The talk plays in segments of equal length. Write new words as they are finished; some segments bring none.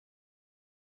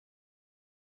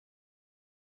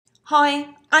Hi,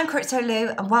 I'm Crypto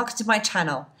Lou and welcome to my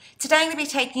channel. Today I'm going to be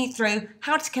taking you through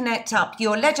how to connect up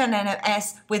your Ledger Nano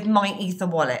S with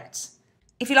MyEtherWallet.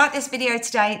 If you like this video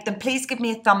today, then please give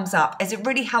me a thumbs up as it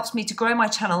really helps me to grow my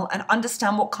channel and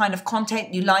understand what kind of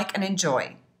content you like and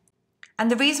enjoy.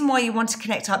 And the reason why you want to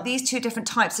connect up these two different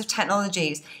types of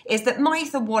technologies is that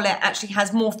MyEtherWallet actually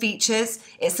has more features.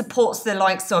 It supports the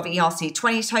likes of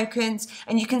ERC20 tokens,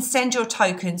 and you can send your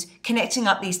tokens connecting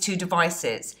up these two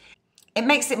devices. It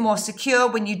makes it more secure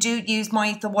when you do use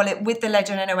MyEtherWallet with the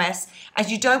Ledger Nano S, as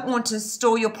you don't want to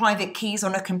store your private keys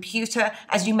on a computer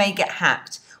as you may get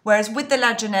hacked. Whereas with the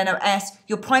Ledger Nano S,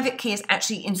 your private key is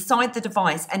actually inside the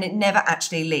device and it never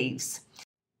actually leaves.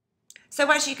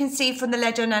 So as you can see from the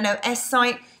Ledger Nano S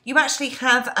site, you actually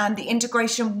have the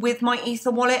integration with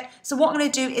MyEtherWallet. So what I'm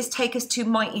going to do is take us to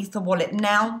MyEtherWallet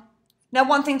now. Now,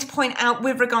 one thing to point out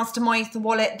with regards to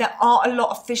MyEtherWallet, there are a lot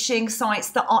of phishing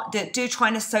sites that do try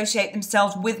and associate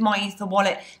themselves with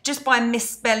MyEtherWallet just by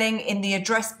misspelling in the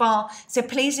address bar. So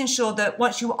please ensure that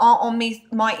once you are on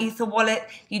MyEtherWallet,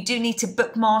 you do need to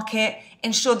bookmark it.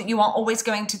 Ensure that you are always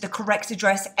going to the correct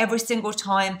address every single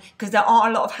time, because there are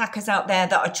a lot of hackers out there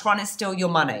that are trying to steal your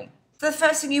money. So the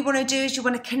first thing you want to do is you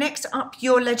want to connect up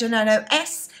your Ledger Nano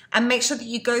S and make sure that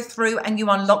you go through and you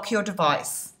unlock your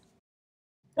device.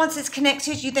 Once it's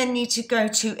connected, you then need to go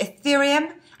to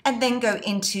Ethereum and then go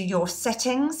into your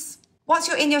settings. Once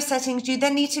you're in your settings, you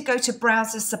then need to go to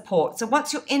browser support. So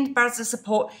once you're in browser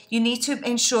support, you need to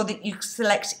ensure that you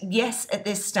select yes at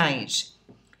this stage.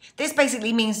 This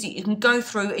basically means that you can go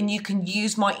through and you can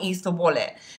use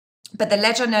MyEtherWallet. But the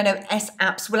Ledger Nano S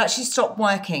apps will actually stop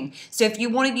working. So if you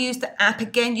want to use the app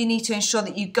again, you need to ensure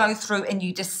that you go through and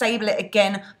you disable it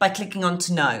again by clicking on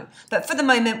to no. But for the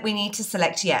moment, we need to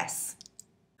select yes.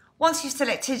 Once you've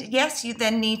selected yes, you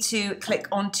then need to click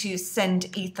on to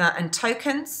send ether and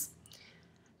tokens.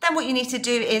 Then what you need to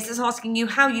do is it's asking you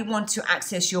how you want to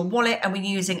access your wallet, and we're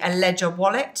using a Ledger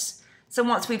wallet. So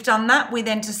once we've done that, we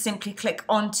then just simply click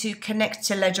on to connect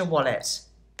to Ledger Wallet.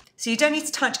 So you don't need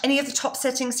to touch any of the top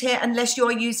settings here unless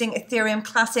you're using Ethereum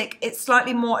Classic. It's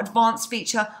slightly more advanced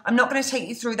feature. I'm not going to take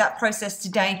you through that process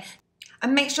today.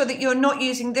 And make sure that you're not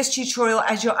using this tutorial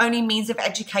as your only means of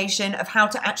education of how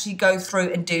to actually go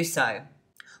through and do so.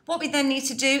 What we then need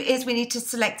to do is we need to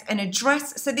select an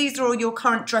address. So these are all your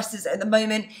current addresses at the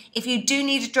moment. If you do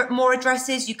need more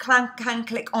addresses, you can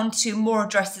click on to more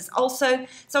addresses also.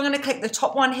 So I'm going to click the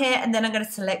top one here and then I'm going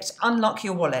to select unlock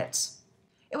your wallet.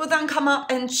 It will then come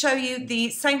up and show you the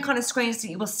same kind of screens that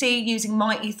you will see using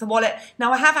MyEtherWallet.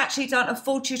 Now, I have actually done a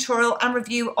full tutorial and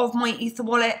review of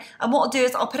MyEtherWallet, and what I'll do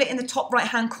is I'll put it in the top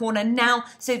right-hand corner now,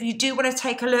 so if you do want to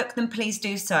take a look, then please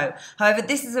do so. However,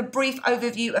 this is a brief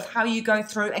overview of how you go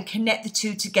through and connect the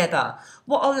two together.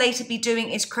 What I'll later be doing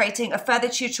is creating a further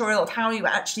tutorial of how you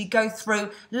actually go through,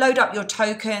 load up your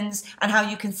tokens, and how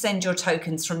you can send your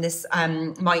tokens from this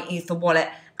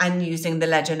MyEtherWallet and using the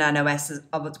Ledger Nano S as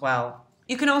well.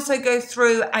 You can also go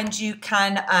through and you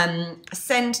can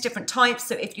send different types.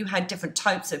 So if you had different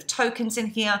types of tokens in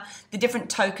here, the different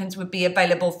tokens would be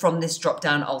available from this drop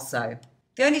down also.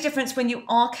 The only difference when you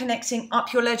are connecting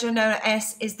up your Ledger Nano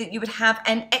S is that you would have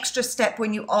an extra step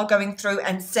when you are going through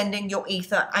and sending your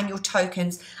ether and your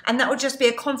tokens. And that would just be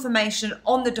a confirmation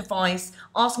on the device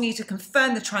asking you to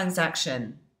confirm the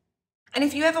transaction. And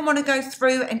if you ever want to go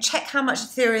through and check how much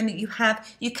Ethereum that you have,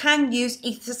 you can use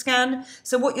Etherscan.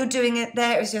 So what you're doing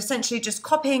there is you're essentially just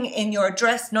copying in your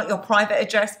address, not your private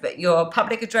address, but your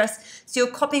public address. So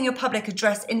you're copying your public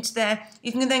address into there.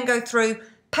 You can then go through,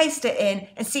 paste it in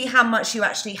and see how much you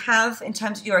actually have in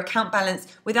terms of your account balance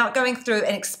without going through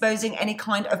and exposing any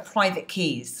kind of private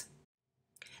keys.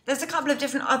 There's a couple of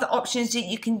different other options that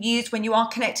you can use when you are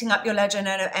connecting up your Ledger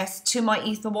Nano S to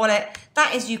MyEtherWallet.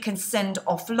 That is, you can send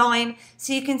offline.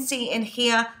 So you can see in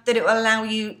here that it will allow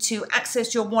you to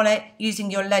access your wallet using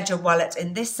your Ledger wallet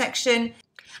in this section.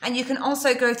 And you can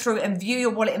also go through and view your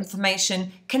wallet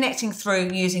information connecting through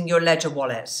using your Ledger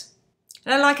wallet.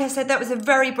 Now, like I said, that was a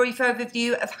very brief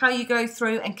overview of how you go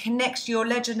through and connect your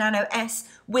Ledger Nano S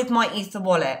with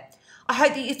MyEtherWallet. I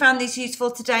hope that you found this useful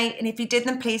today, and if you did,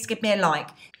 then please give me a like.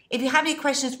 If you have any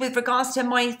questions with regards to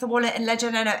MyEtherWallet and Ledger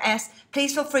Nano S,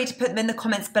 please feel free to put them in the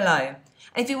comments below.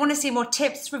 And if you want to see more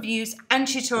tips, reviews and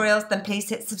tutorials, then please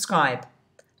hit subscribe.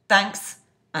 Thanks,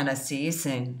 and I'll see you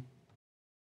soon.